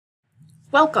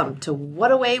Welcome to What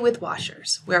Away with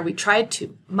Washers, where we tried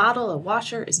to model a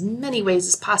washer as many ways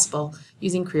as possible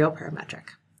using Creo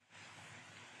Parametric.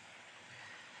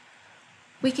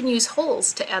 We can use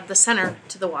holes to add the center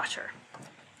to the washer.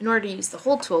 In order to use the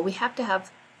hole tool, we have to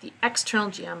have the external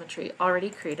geometry already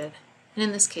created, and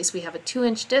in this case we have a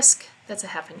 2-inch disc that's a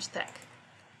 1/2 inch thick.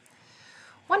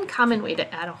 One common way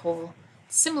to add a hole,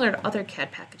 similar to other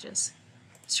CAD packages,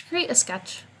 is to create a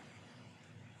sketch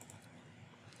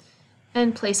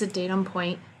and place a datum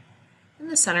point in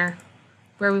the center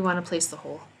where we want to place the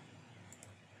hole.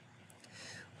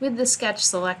 With the sketch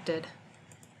selected,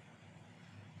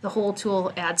 the hole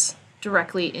tool adds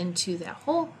directly into that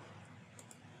hole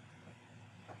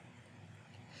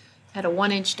at a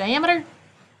 1-inch diameter,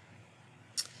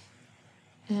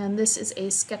 and this is a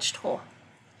sketched hole.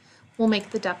 We'll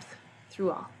make the depth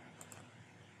through all.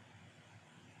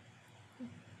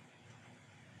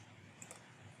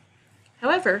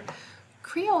 However,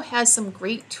 Creo has some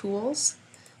great tools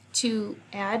to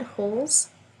add holes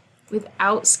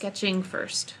without sketching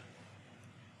first.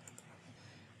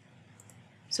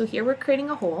 So here we're creating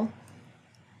a hole,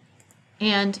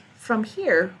 and from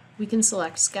here we can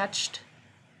select sketched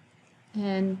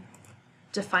and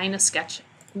define a sketch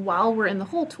while we're in the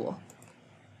hole tool.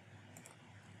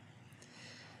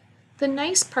 The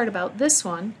nice part about this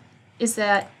one is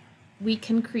that we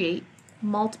can create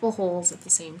multiple holes at the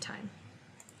same time.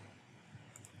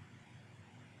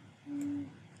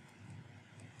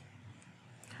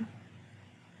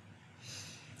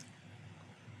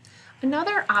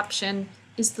 Another option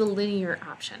is the linear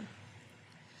option.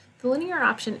 The linear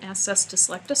option asks us to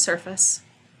select a surface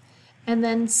and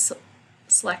then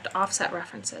select offset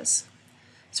references.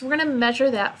 So we're going to measure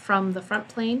that from the front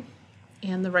plane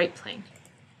and the right plane.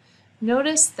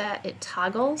 Notice that it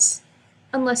toggles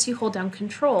unless you hold down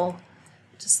Control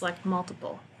to select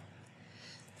multiple.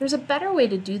 There's a better way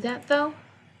to do that though,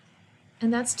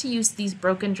 and that's to use these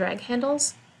broken drag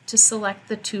handles to select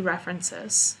the 2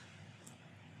 references.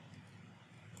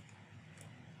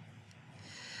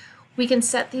 We can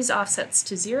set these offsets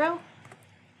to 0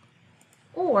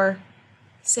 or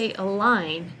say a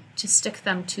line to stick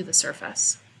them to the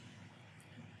surface.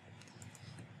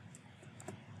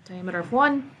 Diameter of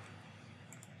 1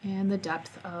 and the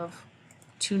depth of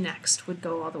 2 next would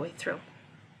go all the way through.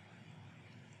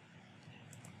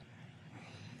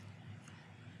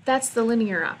 That's the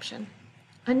linear option.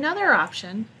 Another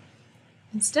option,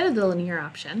 instead of the linear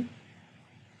option,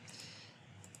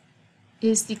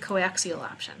 is the coaxial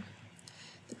option.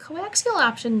 The coaxial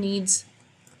option needs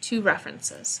 2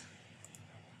 references.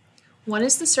 One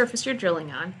is the surface you're drilling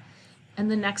on,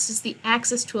 and the next is the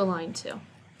axis to align to.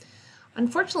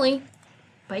 Unfortunately,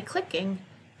 by clicking,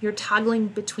 you're toggling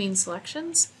between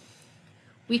selections.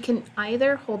 We can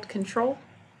either hold Control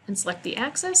and select the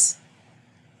axis,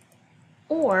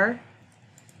 or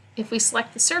if we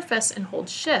select the surface and hold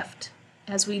Shift,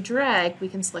 as we drag, we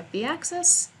can select the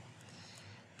axis.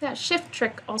 That shift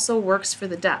trick also works for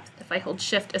the depth. If I hold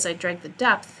Shift as I drag the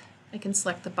depth, I can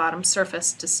select the bottom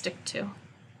surface to stick to.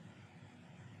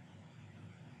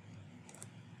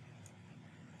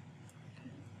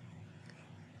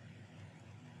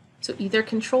 So either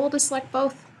Control to select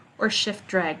both or Shift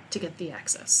drag to get the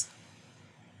axis.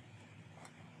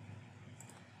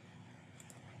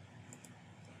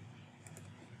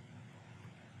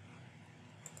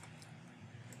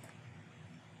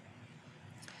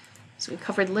 So we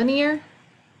covered linear,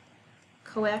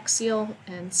 coaxial,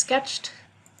 and sketched.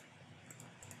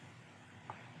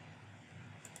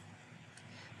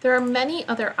 There are many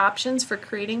other options for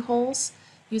creating holes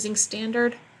using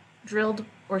standard, drilled,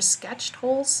 or sketched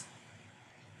holes.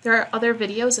 There are other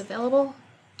videos available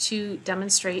to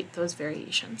demonstrate those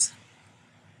variations.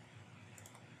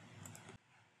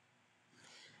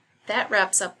 That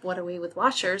wraps up What Away with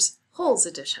Washers Holes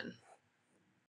Edition.